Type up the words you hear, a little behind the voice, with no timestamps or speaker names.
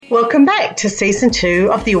Welcome back to Season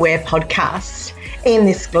 2 of the Aware podcast. In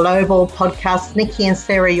this global podcast, Nikki and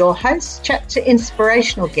Sarah, your hosts, chat to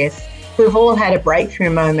inspirational guests who have all had a breakthrough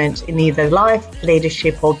moment in either life,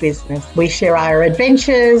 leadership or business. We share our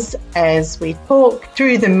adventures as we talk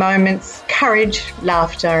through the moments, courage,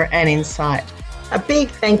 laughter and insight. A big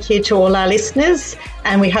thank you to all our listeners,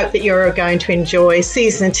 and we hope that you're going to enjoy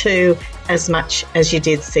Season 2 as much as you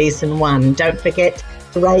did Season 1. Don't forget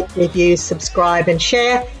to rate, review, subscribe and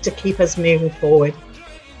share to keep us moving forward.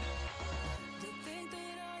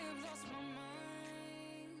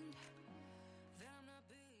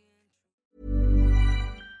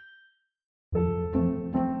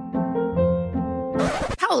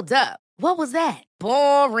 Hold up. What was that?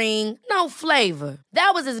 Boring. No flavor.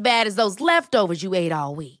 That was as bad as those leftovers you ate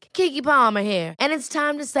all week. Keke Palmer here, and it's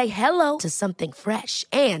time to say hello to something fresh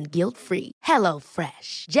and guilt-free. Hello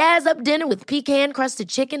Fresh. Jazz up dinner with pecan-crusted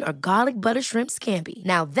chicken or garlic butter shrimp scampi.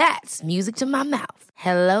 Now that's music to my mouth.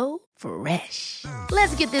 Hello Fresh.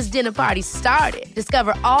 Let's get this dinner party started.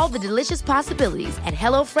 Discover all the delicious possibilities at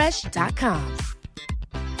hellofresh.com.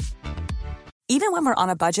 Even when we're on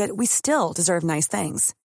a budget, we still deserve nice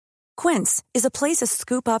things. Quince is a place to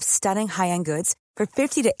scoop up stunning high-end goods for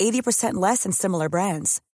 50 to 80% less than similar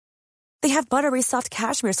brands. They have buttery soft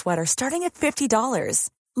cashmere sweaters starting at $50,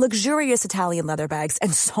 luxurious Italian leather bags,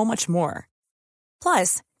 and so much more.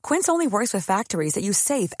 Plus, Quince only works with factories that use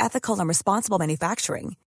safe, ethical, and responsible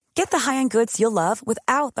manufacturing. Get the high-end goods you'll love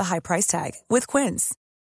without the high price tag with Quince.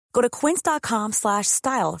 Go to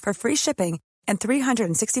quince.com/style for free shipping and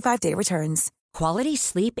 365-day returns. Quality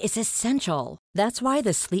sleep is essential. That's why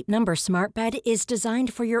the Sleep Number Smart Bed is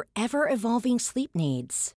designed for your ever-evolving sleep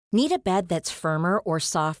needs. Need a bed that's firmer or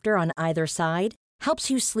softer on either side? Helps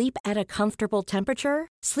you sleep at a comfortable temperature?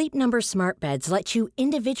 Sleep Number Smart Beds let you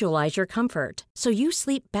individualize your comfort, so you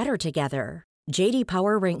sleep better together. J.D.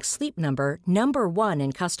 Power ranks Sleep Number number 1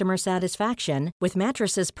 in customer satisfaction with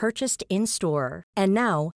mattresses purchased in-store. And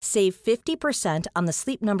now, save 50% on the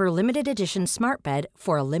Sleep Number Limited Edition Smart Bed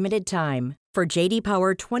for a limited time. For J.D.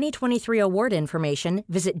 Power 2023 award information,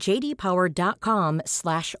 visit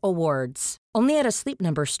jdpower.com/awards. Only at a Sleep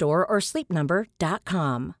Number store or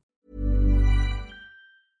sleepnumber.com.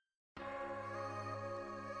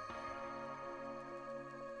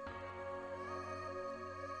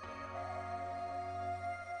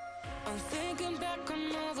 I'm thinking back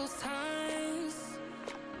on all those times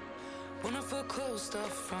when I felt closed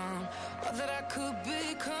off from all that I could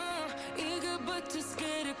become, eager but too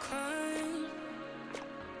scared to climb.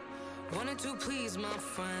 Wanted to please my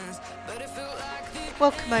friends, but it felt like the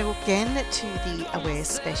Welcome again to the Aware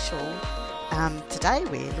Special. Today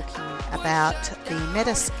we're looking about the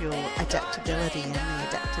meta-skill adaptability and the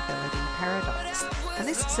adaptability paradox. And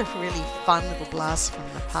this is a really fun little blast from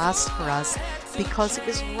the past for us because it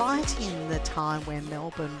was right in the time when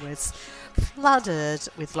Melbourne was flooded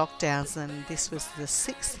with lockdowns, and this was the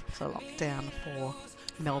 6th lockdown for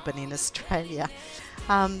Melbourne in Australia.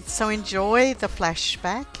 So enjoy the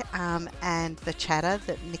flashback and the chatter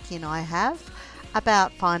that Nikki and I have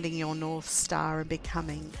about finding your North Star and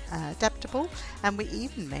becoming adaptable. And we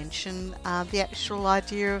even mention the actual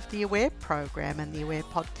idea of the Aware program and the Aware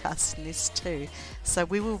podcast in this too. So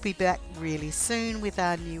we will be back really soon with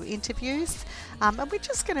our new interviews. And we're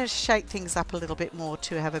just going to shake things up a little bit more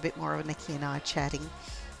to have a bit more of Nikki and I chatting.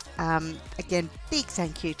 Again, big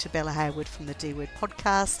thank you to Bella Hayward from the D-Word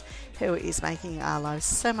podcast, who is making our lives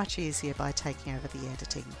so much easier by taking over the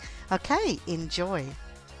editing. Okay, enjoy.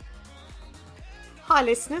 Hi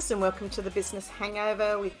listeners, and welcome to the Business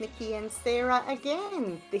Hangover with Nikki and Sarah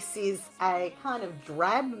again. This is a kind of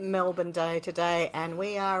drab Melbourne day today, and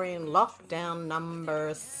we are in lockdown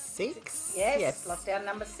number 6. Yes, lockdown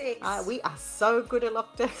number 6. We are so good at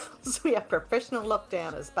lockdowns. We are professional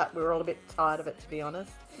lockdowners, but we're all a bit tired of it, to be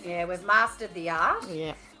honest. Yeah, we've mastered the art.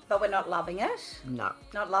 Yeah. But we're not loving it. No.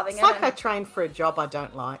 Not loving It's it. like I trained for a job I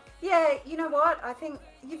don't like. Yeah, you know what? I think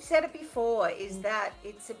you've said it before, is that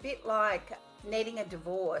it's a bit like needing a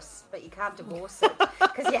divorce, but you can't divorce it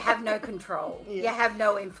because you have no control. Yeah. You have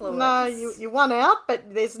no influence. No, you want out,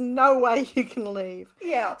 but there's no way you can leave.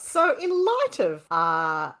 Yeah. So in light of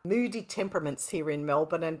moody temperaments here in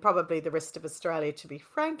Melbourne and probably the rest of Australia, to be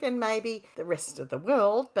frank, and maybe the rest of the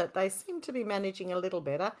world, but they seem to be managing a little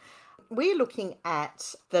better, we're looking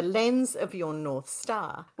at the lens of your North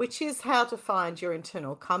Star, which is how to find your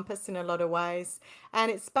internal compass in a lot of ways.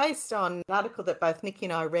 And it's based on an article that both Nikki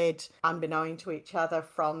and I read, unbeknown to each other,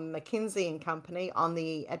 from McKinsey and Company on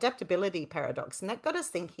the adaptability paradox. And that got us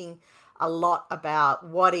thinking a lot about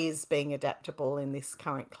what is being adaptable in this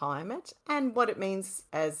current climate and what it means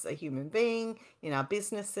as a human being, in our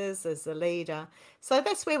businesses, as a leader. So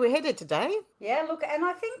that's where we're headed today. Yeah, look, and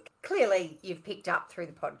I think clearly you've picked up through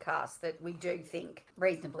the podcast that we do think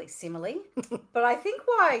reasonably similarly. But I think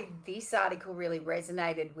why this article really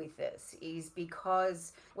resonated with us is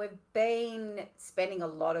because we've been spending a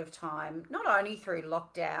lot of time, not only through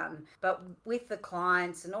lockdown, but with the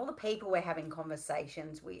clients and all the people we're having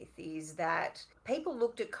conversations with, is that people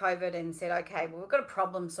looked at COVID and said, okay, well, we've got to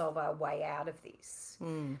problem solve our way out of this.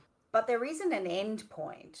 But there isn't an end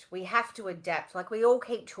point. We have to adapt. Like, we all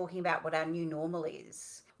keep talking about what our new normal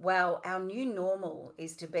is. Well, our new normal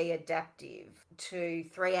is to be adaptive to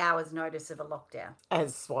 3 hours notice of a lockdown.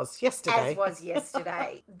 As was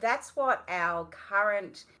yesterday. That's what our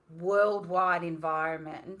current worldwide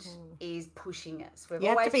environment is pushing us. You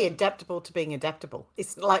have to be adaptable to being adaptable.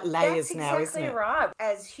 It's like layers now, isn't it? That's exactly right.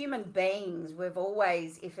 As human beings, we've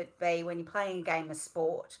always, if it be when you're playing a game of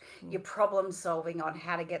sport, you're problem solving on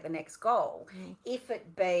how to get the next goal. If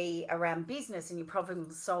it be around business and you're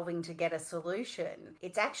problem solving to get a solution,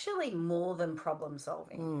 it's actually more than problem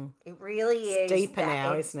solving. It really is. Deeper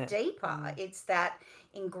now, isn't it? Deeper. It's that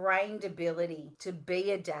ingrained ability to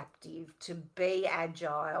be adaptive, to be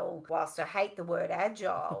agile. Whilst I hate the word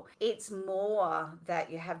agile, it's more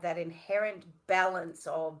that you have that inherent balance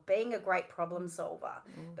of being a great problem solver,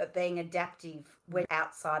 but being adaptive when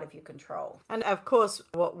outside of your control. And of course,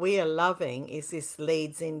 what we are loving is this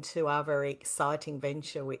leads into our very exciting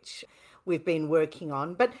venture, which we've been working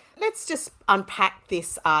on. But let's just unpack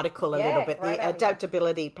this article a little bit, the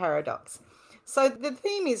adaptability paradox. So the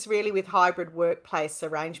theme is really with hybrid workplace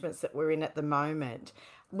arrangements that we're in at the moment.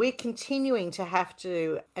 We're continuing to have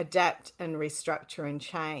to adapt and restructure and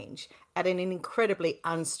change at an incredibly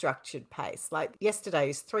unstructured pace. Like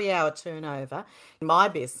yesterday's 3-hour turnover in my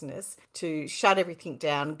business to shut everything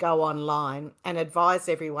down, go online and advise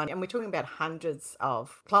everyone. And we're talking about hundreds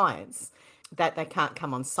of clients that they can't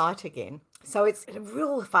come on site again. So it's a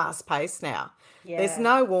real fast pace now. Yeah. There's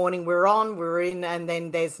no warning. We're on, we're in, and then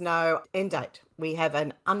there's no end date. We have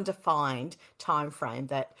an undefined time frame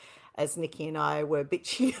that, as Nikki and I were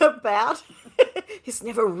bitching about, is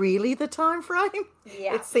never really the time frame.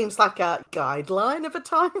 Yeah. It seems like a guideline of a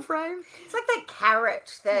time frame. It's like that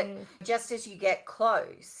carrot that just as you get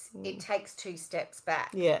close, it takes 2 steps back.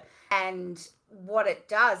 Yeah. And what it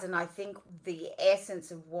does, and I think the essence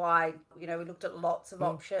of why, we looked at lots of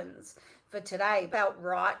options for today, felt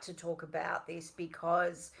right to talk about this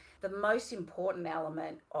because the most important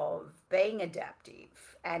element of being adaptive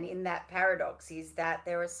and in that paradox is that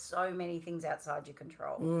there are so many things outside your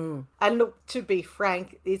control. And look, to be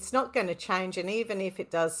frank, it's not going to change. And even if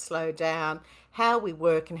it does slow down, how we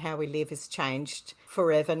work and how we live has changed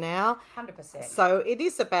forever now. 100%. So it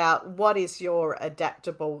is about what is your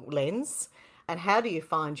adaptable lens and how do you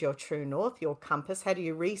find your true north, your compass? How do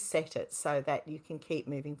you reset it so that you can keep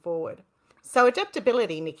moving forward? So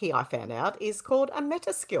adaptability, Nikki, I found out, is called a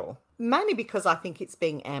meta skill, mainly because I think it's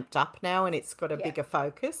being amped up now and it's got a bigger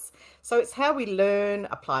focus. So it's how we learn,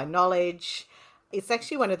 apply knowledge. It's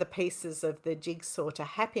actually one of the pieces of the jigsaw to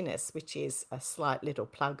happiness, which is a slight little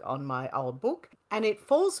plug on my old book. And it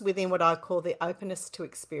falls within what I call the openness to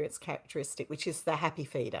experience characteristic, which is the happy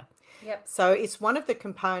feeder. Yep. So it's one of the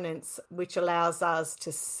components which allows us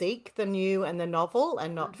to seek the new and the novel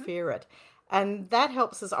and not fear it. And that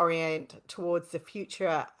helps us orient towards the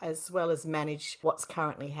future as well as manage what's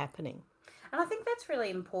currently happening. And I think that's really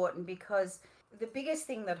important because the biggest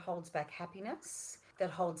thing that holds back happiness, that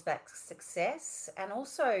holds back success, and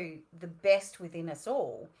also the best within us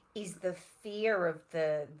all is the fear of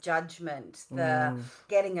the judgment, the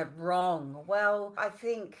getting it wrong. Well, I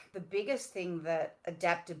think the biggest thing that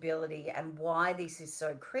adaptability and why this is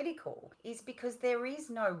so critical is because there is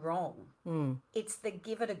no wrong. It's the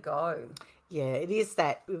give it a go. Yeah, it is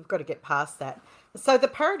that. We've got to get past that. So the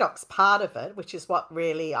paradox part of it, which is what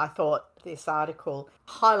really I thought this article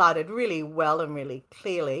highlighted really well and really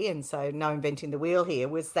clearly, and so no inventing the wheel here,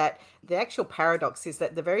 was that the actual paradox is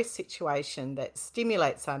that the very situation that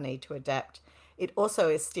stimulates our need to adapt, it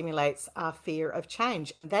also stimulates our fear of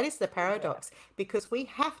change. That is the paradox, because we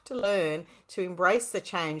have to learn to embrace the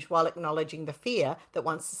change while acknowledging the fear that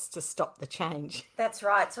wants us to stop the change. That's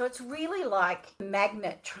right. So it's really like a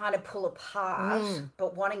magnet trying to pull apart,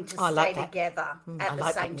 but wanting to stay together at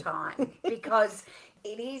the same time. Because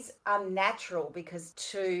it is unnatural because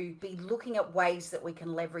to be looking at ways that we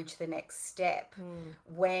can leverage the next step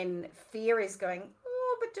when fear is going,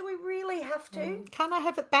 but do we really have to? Can't I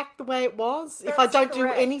have it back the way it was? If I don't do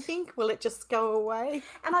anything, will it just go away?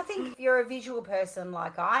 And I think if you're a visual person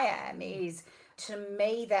like I am, is to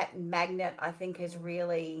me, that magnet, I think, is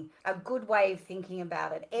really a good way of thinking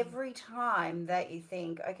about it. Every time that you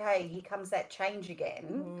think, okay, here comes that change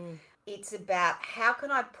again, it's about how can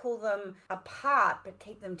I pull them apart but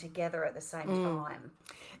keep them together at the same time.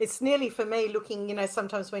 It's nearly, for me, looking,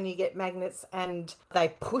 sometimes when you get magnets and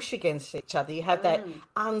they push against each other, you have that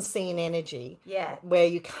unseen energy where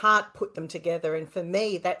you can't put them together. And for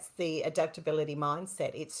me, that's the adaptability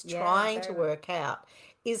mindset. It's trying to work out,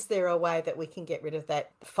 is there a way that we can get rid of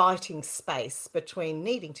that fighting space between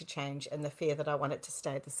needing to change and the fear that I want it to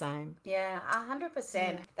stay the same? Yeah,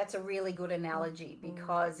 100%. That's a really good analogy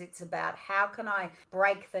because it's about how can I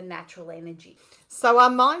break the natural energy. So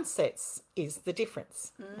our mindsets is the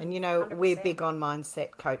difference. And, 100%. we're big on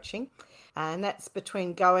mindset coaching. And that's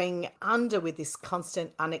between going under with this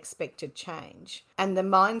constant unexpected change and the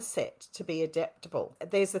mindset to be adaptable.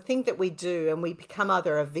 There's a thing that we do and we become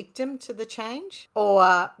either a victim to the change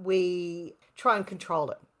or we try and control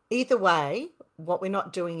it. Either way, what we're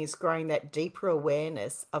not doing is growing that deeper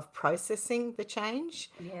awareness of processing the change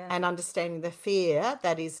and understanding the fear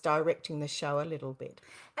that is directing the show a little bit.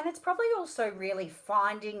 And it's probably also really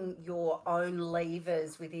finding your own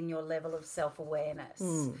levers within your level of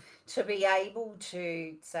self-awareness to be able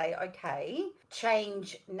to say, okay,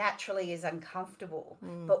 change naturally is uncomfortable,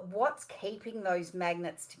 but what's keeping those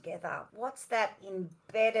magnets together? What's that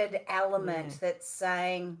embedded element that's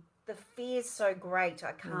saying, the fear's so great,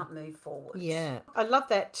 I can't move forward. Yeah, I love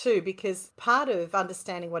that too, because part of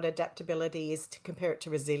understanding what adaptability is to compare it to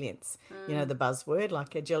resilience, the buzzword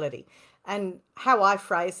like agility. And how I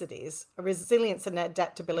phrase it is, resilience and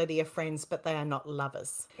adaptability are friends, but they are not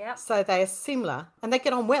lovers. Yep. So they are similar and they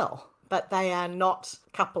get on well, but they are not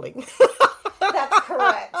coupling. That's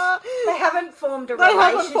correct. They haven't formed a relationship.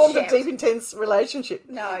 They haven't formed a deep, intense relationship.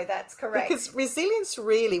 No, that's correct. Because resilience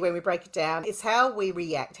really, when we break it down, is how we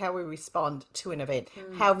react, how we respond to an event,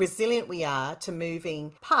 how resilient we are to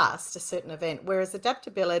moving past a certain event. Whereas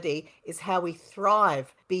adaptability is how we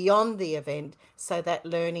thrive beyond the event so that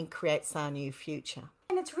learning creates our new future.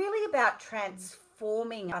 And it's really about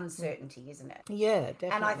transforming uncertainty, isn't it? Yeah, definitely.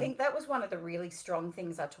 And I think that was one of the really strong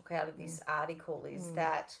things I took out of this article is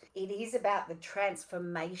that it is about the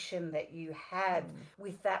transformation that you have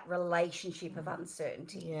with that relationship of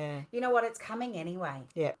uncertainty. Yeah. You know what? It's coming anyway.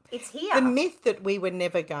 Yeah. It's here. The myth that we were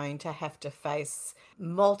never going to have to face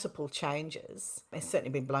multiple changes has certainly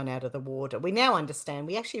been blown out of the water. We now understand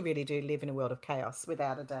we actually really do live in a world of chaos,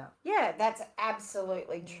 without a doubt. Yeah, that's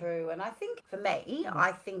absolutely true. And I think for me,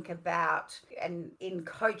 I think about, and in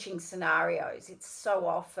coaching scenarios, it's so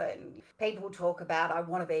often people talk about, I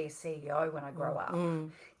want to be a CEO when I grow up.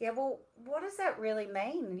 Yeah, well, what does that really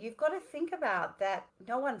mean? You've got to think about that.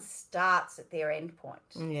 No one starts at their end point.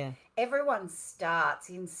 Yeah. Everyone starts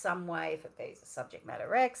in some way, if it's a subject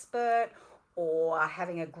matter expert or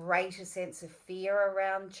having a greater sense of fear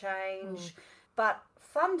around change. But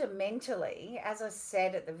fundamentally, as I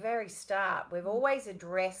said at the very start, we've always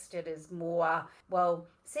addressed it as more, well,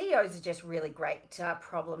 CEOs are just really great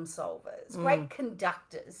problem solvers, great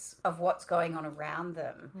conductors of what's going on around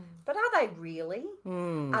them. But are they really?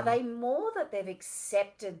 Are they more that they've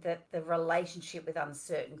accepted that the relationship with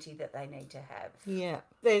uncertainty that they need to have? Yeah.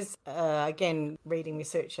 There's, again, reading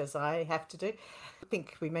research as I have to do. I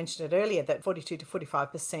think we mentioned it earlier that 42 to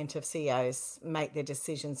 45% of CEOs make their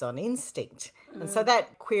decisions on instinct. And so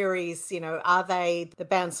that queries, are they the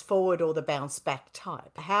bounce forward or the bounce back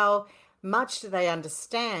type? How much do they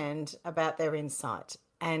understand about their insight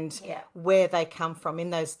and where they come from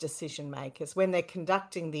in those decision makers when they're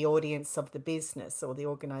conducting the audience of the business or the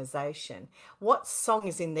organisation? What song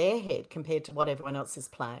is in their head compared to what everyone else is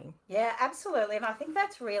playing? Yeah, absolutely. And I think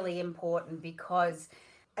that's really important because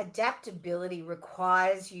adaptability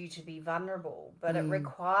requires you to be vulnerable, but it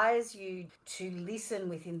requires you to listen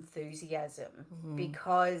with enthusiasm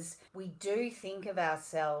because we do think of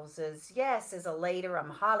ourselves as, yes, as a leader, I'm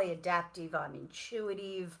highly adaptive, I'm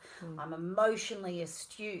intuitive, I'm emotionally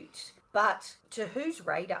astute. But to whose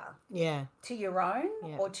radar? Yeah. To your own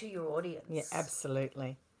or to your audience? Yeah,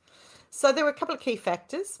 absolutely. So there were a couple of key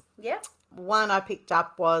factors. Yeah. One I picked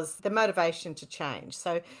up was the motivation to change.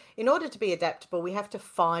 So in order to be adaptable, we have to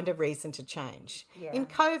find a reason to change. Yeah. In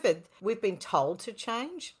COVID, we've been told to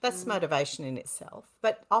change. That's motivation in itself.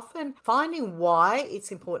 But often finding why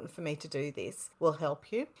it's important for me to do this will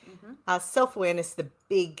help you. Self-awareness, the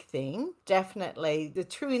big thing, definitely. The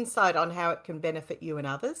true insight on how it can benefit you and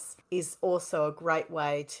others is also a great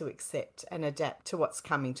way to accept and adapt to what's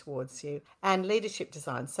coming towards you. And leadership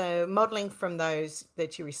design, so modelling from those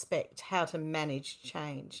that you respect, how to manage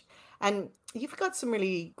change. And you've got some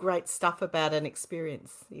really great stuff about an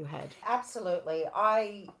experience you had. Absolutely.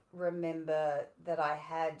 I remember that I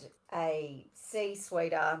had a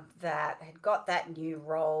C-suiter that had got that new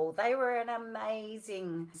role. They were an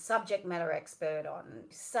amazing subject matter expert on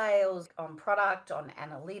sales, on product, on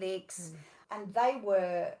analytics, and they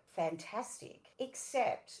were fantastic,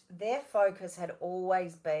 except their focus had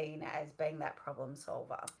always been as being that problem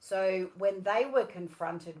solver. So when they were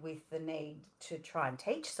confronted with the need to try and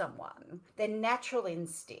teach someone, their natural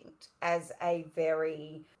instinct as a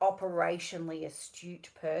very operationally astute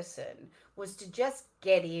person was to just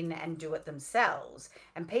get in and do it themselves,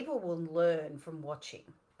 and people will learn from watching.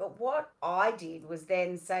 But what I did was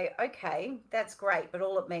then say, okay, that's great, but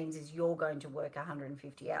all it means is you're going to work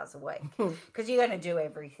 150 hours a week because you're going to do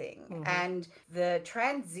everything. Mm-hmm. And the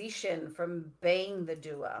transition from being the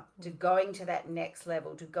doer to going to that next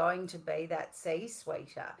level, to going to be that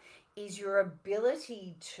C-suiter, is your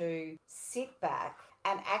ability to sit back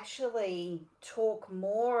and actually talk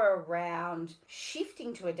more around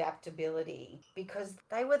shifting to adaptability, because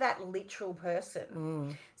they were that literal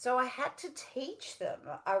person. So I had to teach them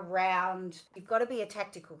around, you've got to be a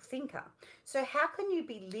tactical thinker. So how can you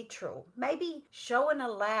be literal? Maybe show and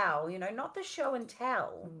allow, not the show and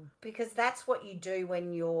tell, because that's what you do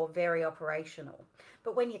when you're very operational.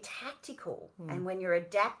 But when you're tactical and when you're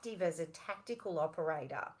adaptive as a tactical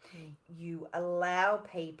operator, you allow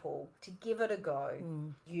people to give it a go.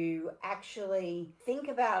 You actually think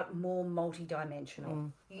about more multidimensional.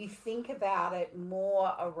 You think about it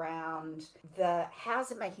more around how's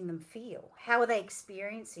it making them feel? How are they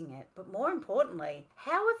experiencing it? But more importantly,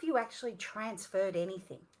 how have you actually transferred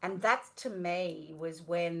anything? And that, to me, was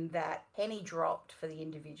when that penny dropped for the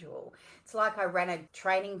individual. It's like I ran a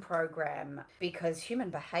training program because human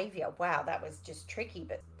behavior, wow, that was just tricky.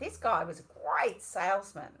 But this guy was a great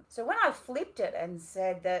salesman. So when I flipped it and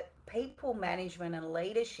said that people management and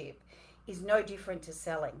leadership is no different to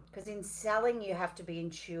selling, because in selling you have to be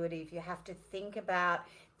intuitive, you have to think about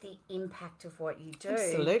the impact of what you do.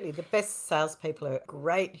 Absolutely. The best salespeople are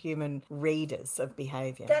great human readers of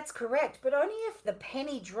behaviour. That's correct. But only if the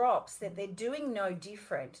penny drops that they're doing no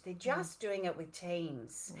different. They're just doing it with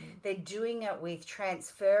teams. They're doing it with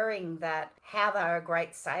transferring that how they're a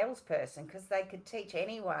great salesperson, because they could teach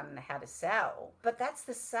anyone how to sell. But that's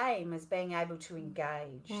the same as being able to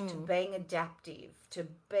engage, to being adaptive, to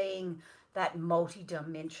being that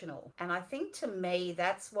multi-dimensional. And I think, to me,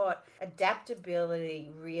 that's what adaptability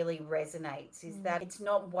really resonates, is that it's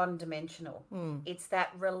not one-dimensional. It's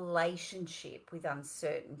that relationship with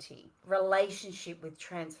uncertainty, relationship with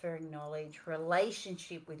transferring knowledge,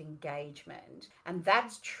 relationship with engagement. And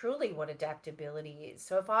that's truly what adaptability is.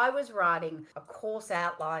 So if I was writing a course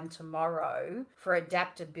outline tomorrow for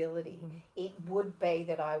adaptability, it would be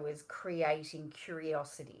that I was creating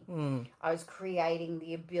curiosity. I was creating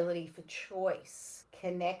the ability for choice,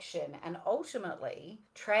 connection, and ultimately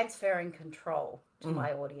transferring control to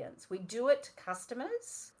my audience. We do it to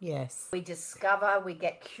customers. Yes. We discover, we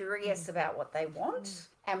get curious about what they want,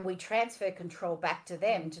 and we transfer control back to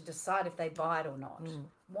them to decide if they buy it or not.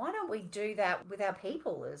 Why don't we do that with our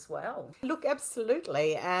people as well? Look,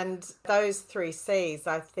 absolutely. And those 3 C's,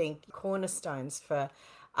 I think, cornerstones for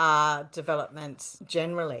development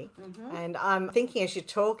generally. And I'm thinking as you're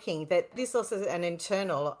talking that this also is an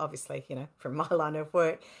internal, obviously, from my line of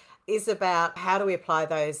work, is about how do we apply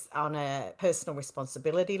those on a personal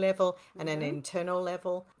responsibility level and an internal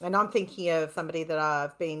level. And I'm thinking of somebody that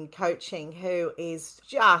I've been coaching who is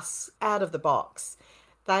just out of the box.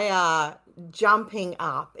 They are jumping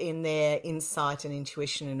up in their insight and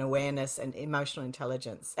intuition and awareness and emotional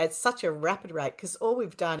intelligence at such a rapid rate, because all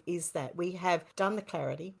we've done is that we have done the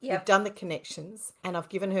clarity, we've done the connections, and I've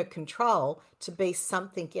given her control to be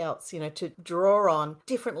something else, to draw on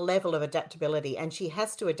different level of adaptability. And she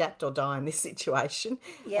has to adapt or die in this situation,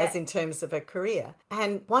 as in terms of her career.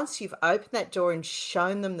 And once you've opened that door and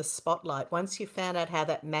shown them the spotlight, once you've found out how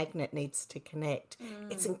that magnet needs to connect,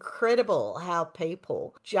 it's incredible how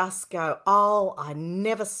people just go, oh, I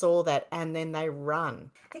never saw that, and then they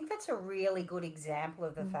run. I think that's a really good example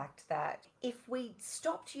of the fact that if we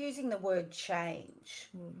stopped using the word change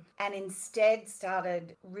and instead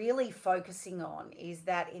started really focusing on is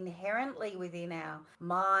that inherently within our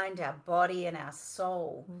mind, our body, and our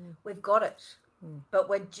soul, we've got it. But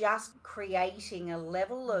we're just creating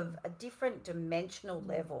a different dimensional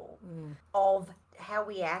level of how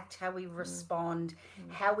we act, how we respond,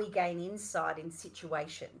 how we gain insight in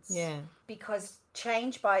situations. Yeah. Because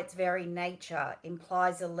change by its very nature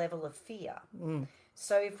implies a level of fear.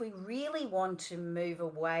 So if we really want to move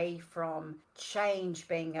away from change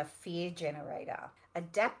being a fear generator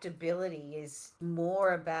adaptability is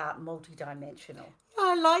more about multidimensional.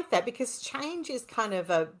 I like that because change is kind of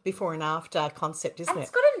a before and after concept, isn't And it?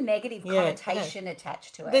 it's got a negative connotation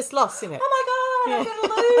attached to it. There's loss in it. Oh my God,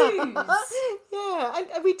 I'm going to lose. Yeah,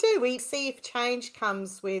 and we do. We see if change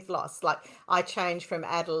comes with loss. Like I changed from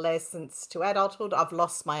adolescence to adulthood. I've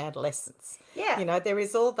lost my adolescence. Yeah. You know, there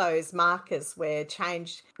is all those markers where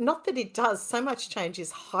change, not that it does, so much change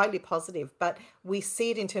is highly positive, but we see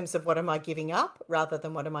it in terms of what am I giving up rather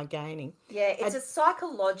than what am I gaining. Yeah, it's a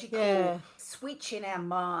psychological switch in our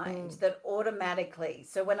mind that automatically,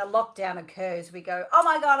 so when a lockdown occurs, we go, oh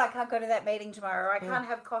my God, I can't go to that meeting tomorrow, or I can't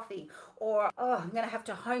have coffee, or I'm going to have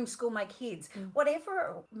to homeschool my kids.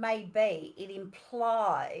 Whatever it may be, it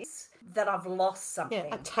implies that I've lost something.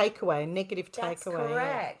 Yeah, a takeaway, a negative takeaway. That's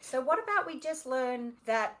correct. So what about we just learn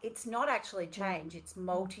that it's not actually change, it's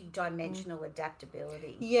multi-dimensional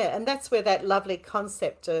adaptability. Yeah, and that's where that lovely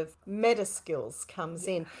concept of meta skills comes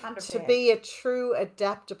in. 100%. To be a true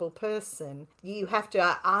adaptable person, you have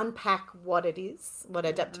to unpack what it is, what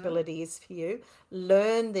adaptability is for you,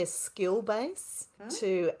 learn this skill base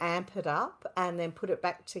to amp it up and then put it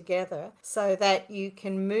back together so that you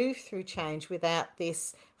can move through change without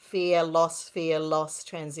this fear, loss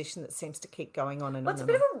transition that seems to keep going on and Well, on. it's a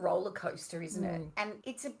bit of a roller coaster, isn't it? And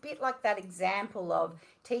it's a bit like that example of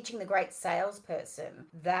teaching the great salesperson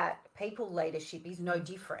that people leadership is no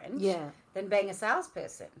different than being a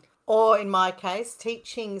salesperson. Or in my case,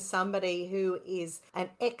 teaching somebody who is an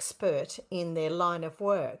expert in their line of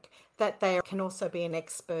work that they can also be an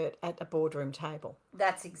expert at a boardroom table.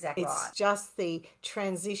 That's exactly right. It's just the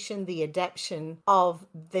transition, the adaptation of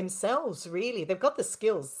themselves, really. They've got the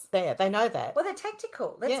skills there. They know that. Well, they're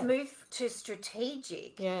tactical. Let's move to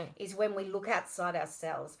strategic is when we look outside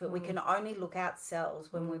ourselves, but we can only look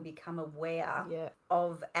ourselves when we become aware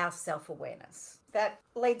of our self-awareness. That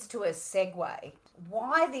leads to a segue.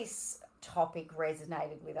 Why this topic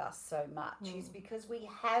resonated with us so much is because we've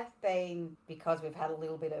had a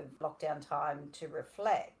little bit of lockdown time to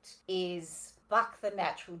reflect, is buck the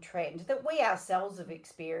natural trend that we ourselves have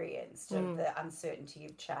experienced of the uncertainty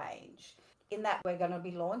of change. In that we're going to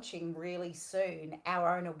be launching really soon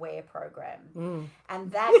our own Aware program.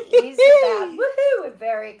 And that is about, woohoo, we're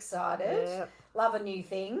very excited. Love a new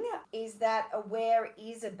thing, is that Aware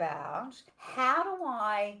is about how do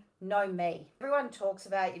I know me? Everyone talks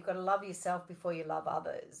about you've got to love yourself before you love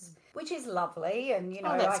others, which is lovely. And, you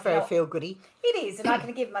know, that's very feel-goody. It is, and I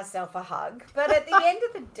can give myself a hug. But at the end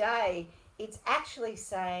of the day, it's actually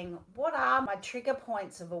saying, what are my trigger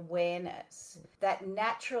points of awareness that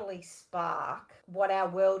naturally spark what our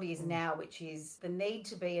world is now, which is the need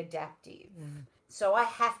to be adaptive. So I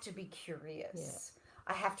have to be curious.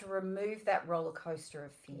 I have to remove that roller coaster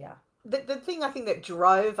of fear. The thing I think that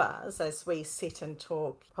drove us as we sit and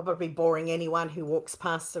talk, probably boring anyone who walks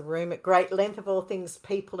past the room at great length of all things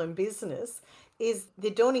people and business, is the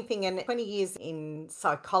dawning thing, and 20 years in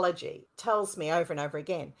psychology tells me over and over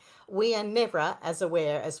again, we are never as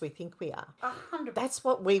aware as we think we are. 100%. That's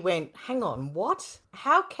what we went, hang on, what?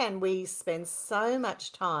 How can we spend so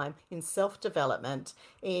much time in self-development,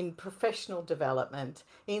 in professional development,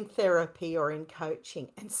 in therapy or in coaching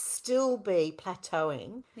and still be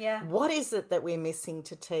plateauing? Yeah. What is it that we're missing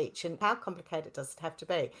to teach and how complicated does it have to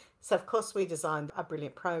be? So, of course, we designed a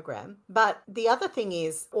brilliant program. But the other thing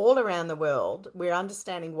is, all around the world, we're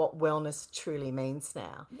understanding what wellness truly means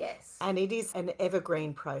now. Yes. And it is an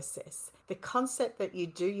evergreen process. The concept that you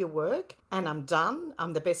do your work and I'm done,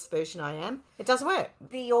 I'm the best version I am, it doesn't work.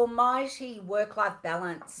 The almighty work-life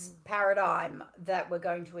balance paradigm that we're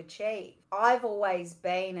going to achieve. I've always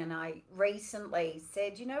been, and I recently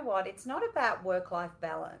said, you know what, it's not about work-life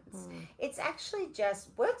balance. It's actually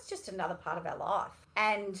work's just another part of our life.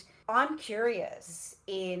 And I'm curious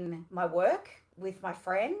in my work, with my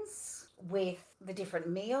friends, with the different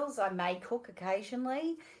meals I may cook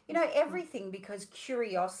occasionally, you know, everything, because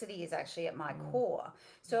curiosity is actually at my core.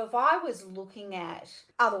 So if I was looking at,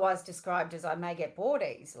 otherwise described as I may get bored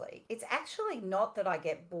easily, it's actually not that I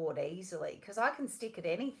get bored easily, because I can stick at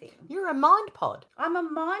anything. You're a mind pod. I'm a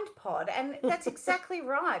mind pod, and that's exactly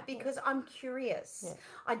right, because I'm curious. Yeah.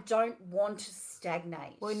 I don't want to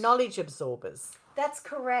stagnate. We're knowledge absorbers. That's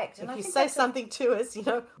correct. And if you say something to us, you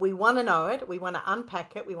know, we want to know it, we want to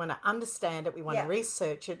unpack it, we want to understand it, we want to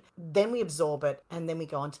research it, then we absorb it, and then we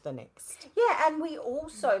go on to the next. Yeah, and we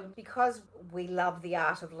also, because we love the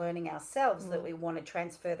art of learning ourselves, that we want to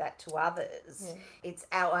transfer that to others. It's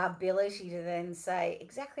our ability to then say,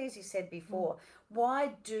 exactly as you said before,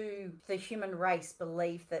 why do the human race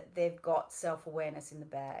believe that they've got self-awareness in the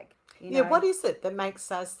bag? Yeah, what is it that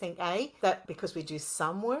makes us think, A, that because we do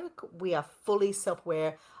some work, we are fully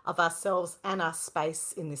self-aware of ourselves and our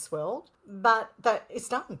space in this world, but that it's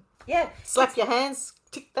done. Yeah. Slap your hands,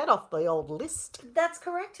 tick that off the old list. That's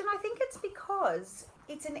correct. And I think it's because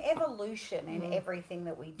it's an evolution in everything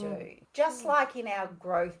that we do. Just like in our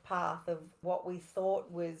growth path of what we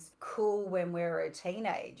thought was cool when we were a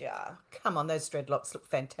teenager. Come on, those dreadlocks look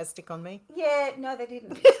fantastic on me. Yeah, no, they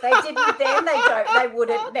didn't. They didn't then, they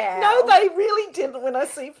wouldn't now. No, they really didn't when I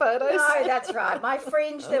see photos. No, that's right. My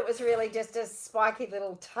fringe that was really just a spiky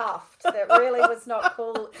little tuft that really was not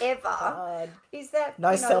cool ever. Is that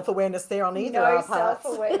no self-awareness there on either our parts.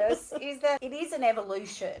 No self-awareness. Is that it is an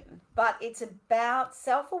evolution, but it's about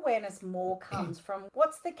self-awareness more comes from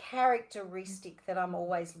what's the characteristic that I'm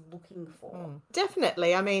always looking for.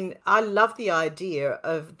 Definitely. I mean, I love the idea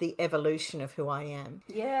of the evolution of who I am.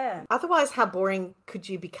 Yeah. Otherwise, how boring could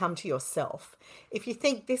you become to yourself? If you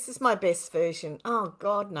think this is my best version, oh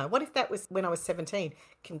God, no. What if that was when I was 17?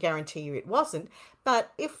 Can guarantee you it wasn't.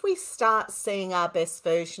 But if we start seeing our best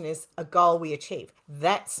version as a goal we achieve,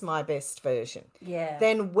 that's my best version. Yeah.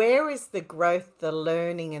 Then where is the growth, the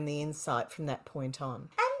learning and the insight from that point on?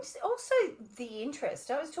 And also the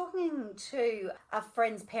interest. I was talking to a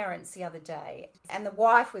friend's parents the other day, and the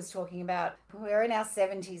wife was talking about, we're in our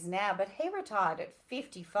 70s now, but he retired at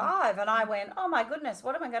 55. And I went, oh my goodness,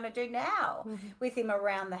 what am I going to do now with him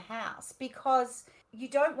around the house? Because you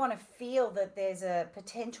don't want to feel that there's a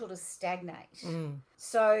potential to stagnate.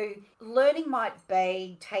 So learning might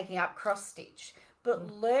be taking up cross stitch, but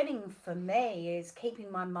learning for me is keeping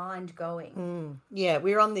my mind going. Yeah,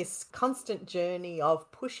 we're on this constant journey of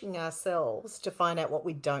pushing ourselves to find out what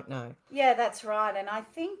we don't know. Yeah, that's right. And I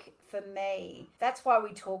think for me, that's why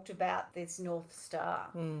we talked about this North Star.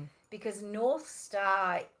 Because North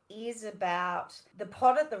Star is about the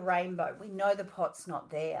pot at the rainbow. We know the pot's not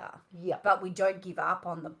there. Yeah. But we don't give up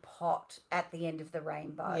on the pot at the end of the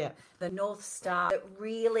rainbow. Yeah. The North Star that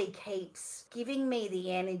really keeps giving me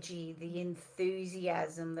the energy, the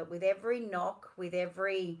enthusiasm that with every knock, with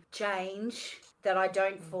every change, that I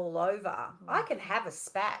don't fall over. I can have a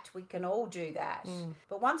spat. We can all do that.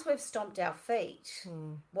 But once we've stomped our feet,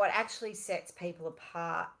 what actually sets people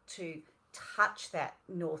apart to touch that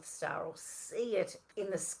North Star or see it in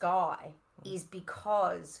the sky is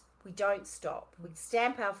because we don't stop. We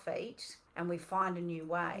stamp our feet and we find a new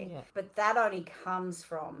way. Yeah. But that only comes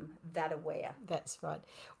from that aware. That's right.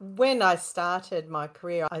 When I started my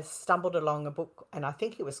career, I stumbled along a book, and I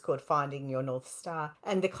think it was called Finding Your North Star.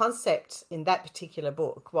 And the concept in that particular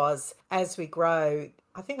book was, as we grow,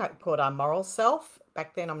 I think I called our moral self,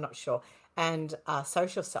 back then I'm not sure, and our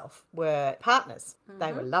social self were partners.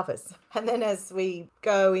 They were lovers. And then as we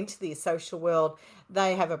go into the social world,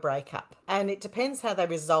 they have a breakup. And it depends how they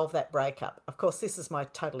resolve that breakup. Of course, this is my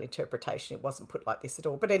total interpretation. It wasn't put like this at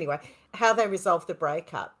all. But anyway, how they resolve the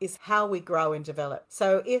breakup is how we grow and develop.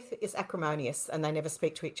 So if it's acrimonious and they never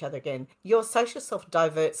speak to each other again, your social self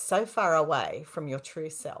diverts so far away from your true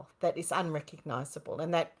self that it's unrecognizable.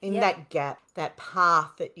 And that in that gap, that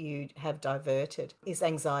path that you have diverted is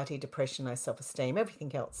anxiety, depression, low self-esteem,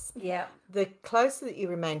 everything else. Yeah. The closer that you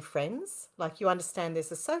remain friends, like you understand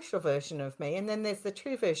there's a social version of me and then there's the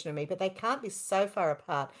true version of me, but they can't be so far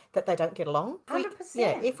apart that they don't get along.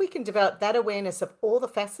 100%. If we can develop that awareness of all the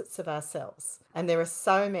facets of ourselves, and there are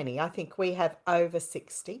so many, I think we have over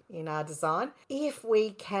 60 in our design. If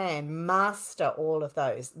we can master all of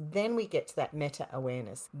those, then we get to that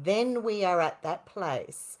meta-awareness. Then we are at that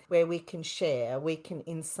place where we can share, we can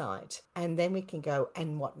insight, and then we can go,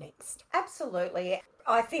 and what next? Absolutely.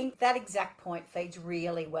 I think that exact point feeds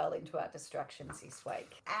really well into our distractions this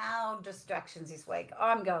week. Our distractions this week.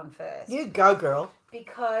 I'm going first. You go, girl.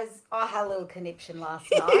 Because I had a little conniption last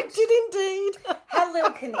You night. did indeed. Had a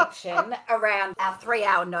little conniption around our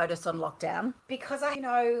 3-hour notice on lockdown because I,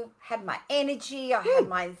 had my energy, I had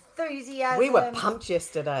my enthusiasm. We were pumped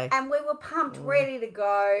yesterday. And we were pumped, ready to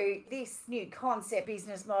go. This new concept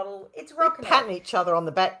business model, it's rocking Patting each other on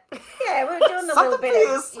the back. Yeah, we were doing a little bit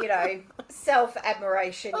of,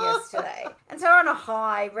 self-admiration yesterday. And so we're on a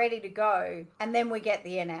high, ready to go. And then we get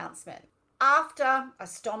the announcement. After I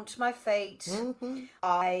stomped my feet,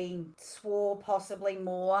 I swore possibly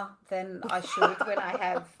more than I should when I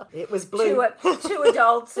have it was blue. two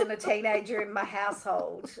adults and a teenager in my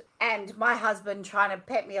household. And my husband trying to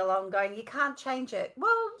pet me along going, you can't change it.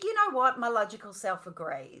 Well, you know what? My logical self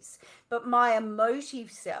agrees. But my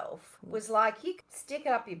emotive self was like, you can stick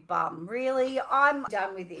it up your bum. Really? I'm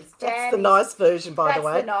done with this. Dan, that's the nice version, by the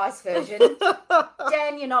way. That's the nice version.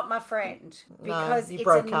 Dan, you're not my friend. Because no,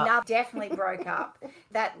 it's definitely broke up.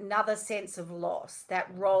 That another sense of loss, that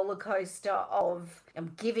roller coaster of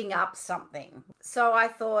I'm giving up something. So I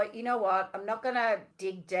thought, you know what? I'm not going to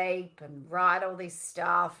dig deep and write all this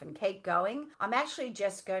stuff and keep going. I'm actually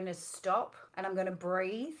just going to stop and I'm going to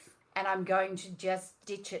breathe and I'm going to just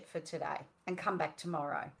ditch it for today and come back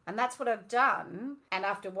tomorrow. And that's what I've done. And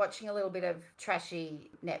after watching a little bit of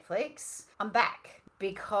trashy Netflix, I'm back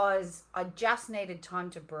because I just needed time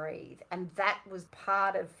to breathe. And that was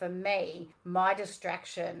part of, for me, my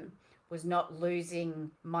distraction was not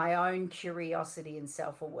losing my own curiosity and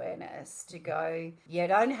self-awareness to go, you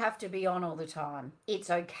don't have to be on all the time. It's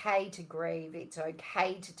okay to grieve. It's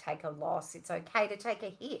okay to take a loss. It's okay to take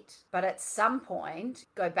a hit. But at some point,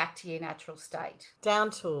 go back to your natural state.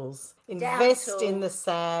 Down tools. Invest in the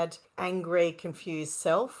sad, angry, confused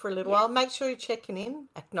self for a little while. Make sure you're checking in,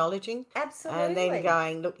 acknowledging. Absolutely. And then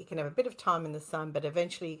going, look, you can have a bit of time in the sun, but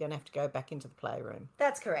eventually you're going to have to go back into the playroom.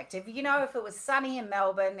 That's correct. If it was sunny in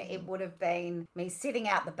Melbourne, it would have been me sitting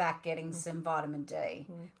out the back getting some vitamin D.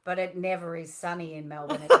 But it never is sunny in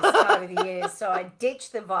Melbourne at this time of the year. So I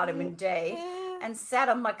ditched the vitamin D and sat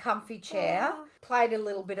on my comfy chair, played a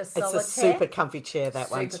little bit of solitaire. It's a super comfy chair, that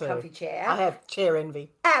one too. Super comfy chair. I have chair envy.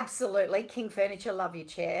 Absolutely. King Furniture, love your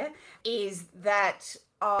chair. Is that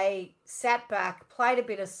I sat back, played a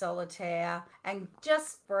bit of solitaire and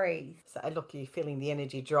just breathed. So look, you're feeling the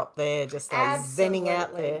energy drop there, just like zenning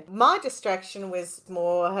out there. My distraction was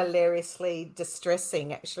more hilariously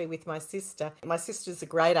distressing, actually, with my sister. My sister's a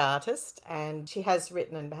great artist and she has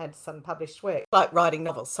written and had some published work, like writing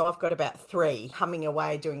novels. So I've got about 3 humming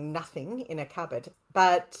away doing nothing in a cupboard.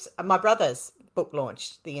 But my brother's book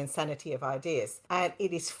launched, The Insanity of Ideas, and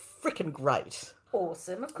it is freaking great.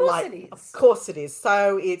 Awesome. Of course it is. Of course it is.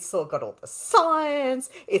 So it's all got all the science.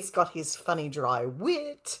 It's got his funny, dry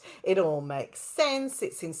wit. It all makes sense.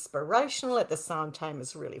 It's inspirational. At the same time,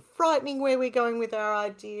 it's really frightening where we're going with our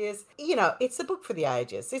ideas. It's a book for the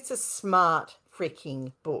ages. It's a smart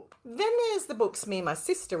freaking book. Then there's the books me and my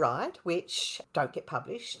sister write, which don't get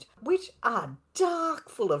published, which are dark,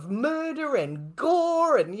 full of murder and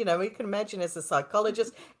gore. And, you can imagine as a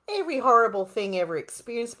psychologist, every horrible thing ever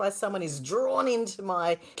experienced by someone is drawn into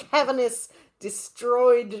my cavernous,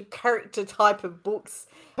 destroyed character type of books.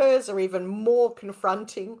 Hers are even more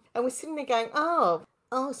confronting. And we're sitting there going, oh,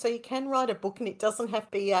 so you can write a book and it doesn't have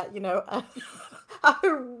to be, a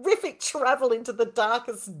horrific travel into the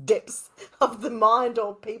darkest depths of the mind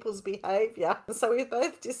or people's behaviour. And so we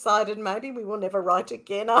both decided maybe we will never write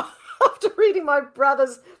again after reading my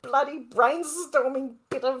brother's bloody brainstorming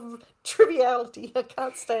bit of triviality. I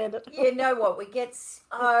can't stand it. You know what? We get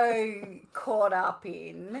so caught up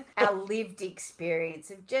in our lived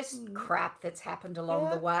experience of just crap that's happened along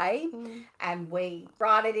the way. And we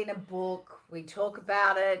write it in a book. We talk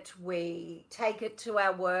about it. We take it to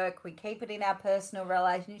our work. We keep it in our personal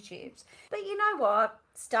relationships. But you know what?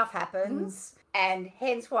 Stuff happens. And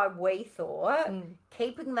hence why we thought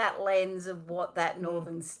keeping that lens of what that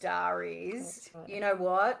Northern Star is, you know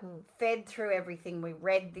what? Fed through everything we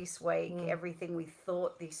read this week, everything we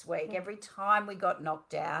thought this week, every time we got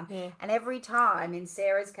knocked down, and every time, in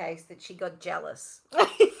Sarah's case, that she got jealous. And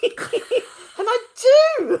I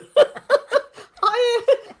do.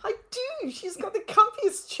 I do. She's got the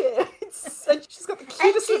comfiest chair. And she's got the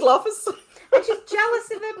cutest little office. And she's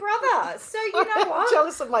jealous of her brother. So you know what? I'm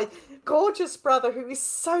jealous of my gorgeous brother who is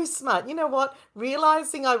so smart. You know what?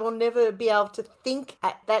 Realising I will never be able to think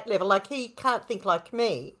at that level. Like he can't think like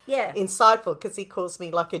me. Yeah. Insightful because he calls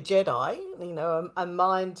me like a Jedi, a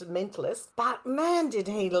mind mentalist. But man, did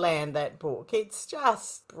he land that book. It's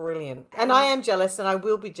just brilliant. And I am jealous and I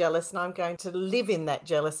will be jealous and I'm going to live in that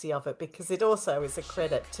jealousy of it because it also is a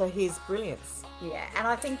credit to his brilliance. Yeah, and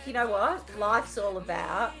I think, you know what? Life's all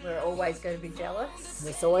about, we're always going to be jealous.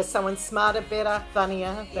 There's always someone smarter, better,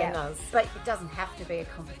 funnier than us. But it doesn't have to be a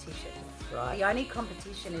competition. Right. The only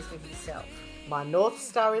competition is with yourself. My North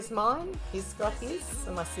Star is mine, he's got his,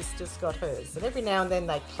 and my sister's got hers. And every now and then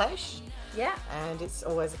they clash. Yeah. And it's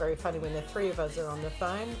always very funny when the 3 of us are on the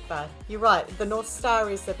phone. But you're right, the North Star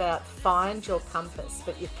is about find your compass,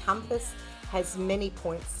 but your compass has many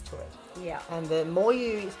points to it. Yeah. And the more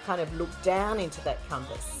you kind of look down into that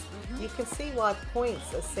compass, you can see why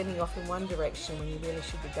points are sending off in one direction when you really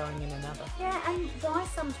should be going in another. Yeah, and why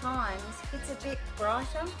sometimes it's a bit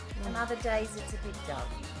brighter and other days it's a bit dull.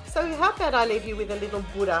 So how about I leave you with a little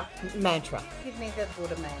Buddha mantra? Give me the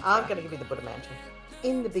Buddha mantra. I'm going to give you the Buddha mantra.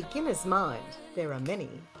 In the beginner's mind, there are many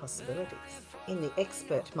possibilities. In the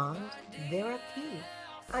expert mind, there are few.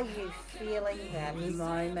 Are you feeling that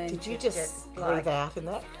moment? Did you just breathe out in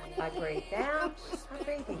that? I breathe out, I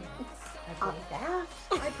breathe in. I breathe out,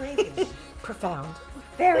 I breathe in. Profound.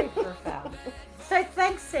 Very profound. So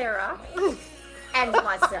thanks, Sarah and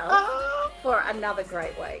myself for another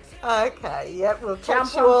great week. Okay, yep, we'll catch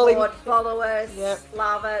Jump you all on board, in. follow us, Yep.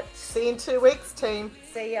 love it. See you in 2 weeks, team.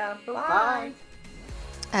 See ya. Bye. Bye.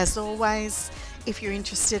 As always, if you're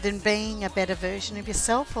interested in being a better version of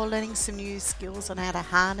yourself or learning some new skills on how to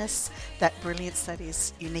harness that brilliance that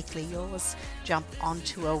is uniquely yours, jump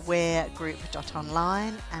onto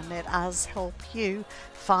awaregroup.online and let us help you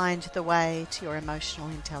find the way to your emotional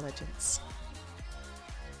intelligence.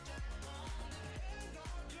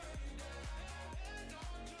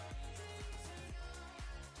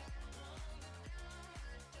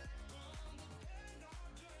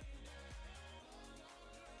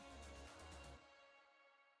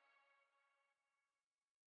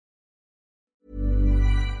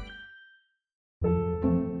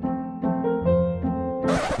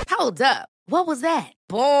 Hold up. What was that?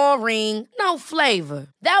 Boring. No flavor.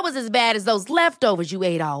 That was as bad as those leftovers you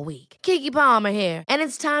ate all week. Keke Palmer here, and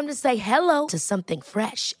it's time to say hello to something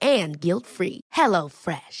fresh and guilt-free. Hello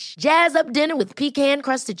Fresh. Jazz up dinner with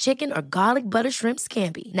pecan-crusted chicken or garlic butter shrimp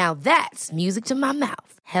scampi. Now that's music to my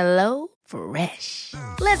mouth. Hello Fresh.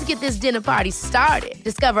 Let's get this dinner party started.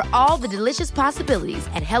 Discover all the delicious possibilities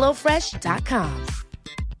at HelloFresh.com.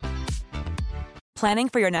 Planning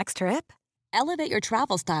for your next trip? Elevate your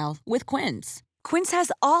travel style with Quince. Quince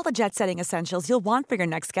has all the jet-setting essentials you'll want for your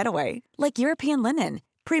next getaway, like European linen,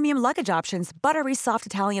 premium luggage options, buttery soft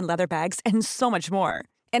Italian leather bags, and so much more.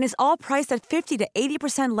 And is all priced at 50 to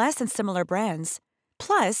 80% less than similar brands.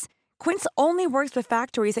 Plus, Quince only works with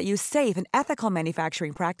factories that use safe and ethical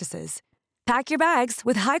manufacturing practices. Pack your bags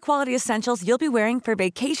with high-quality essentials you'll be wearing for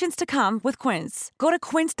vacations to come with Quince. Go to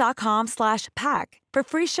quince.com/pack for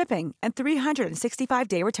free shipping and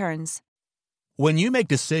 365-day returns. When you make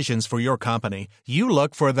decisions for your company, you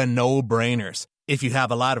look for the no-brainers. If you have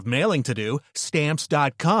a lot of mailing to do,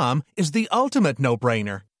 Stamps.com is the ultimate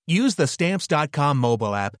no-brainer. Use the Stamps.com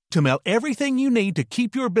mobile app to mail everything you need to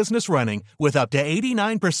keep your business running with up to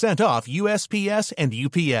 89% off USPS and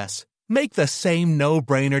UPS. Make the same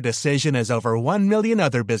no-brainer decision as over 1 million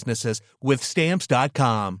other businesses with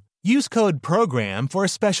Stamps.com. Use code PROGRAM for a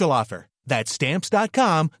special offer. That's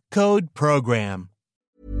Stamps.com, code PROGRAM.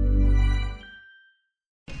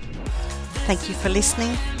 Thank you for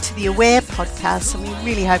listening to the Aware podcast, and we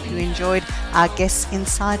really hope you enjoyed our guest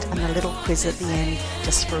insight and a little quiz at the end,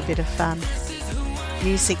 just for a bit of fun.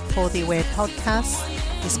 Music for the Aware podcast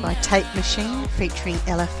is by Tape Machine, featuring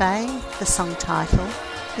LFA. The song title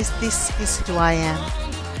is This Is Who I Am.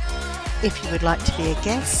 If you would like to be a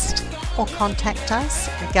guest or contact us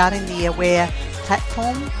regarding the Aware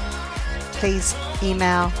platform, please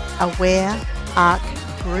email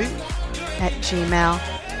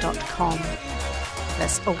awarearcgroup@gmail.com.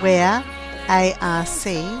 That's aware,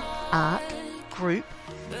 A-R-C, arc, group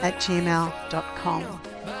 @gmail.com.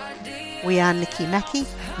 We are Nikki Mackie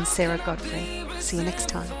and Sarah Godfrey. See you next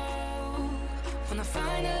time.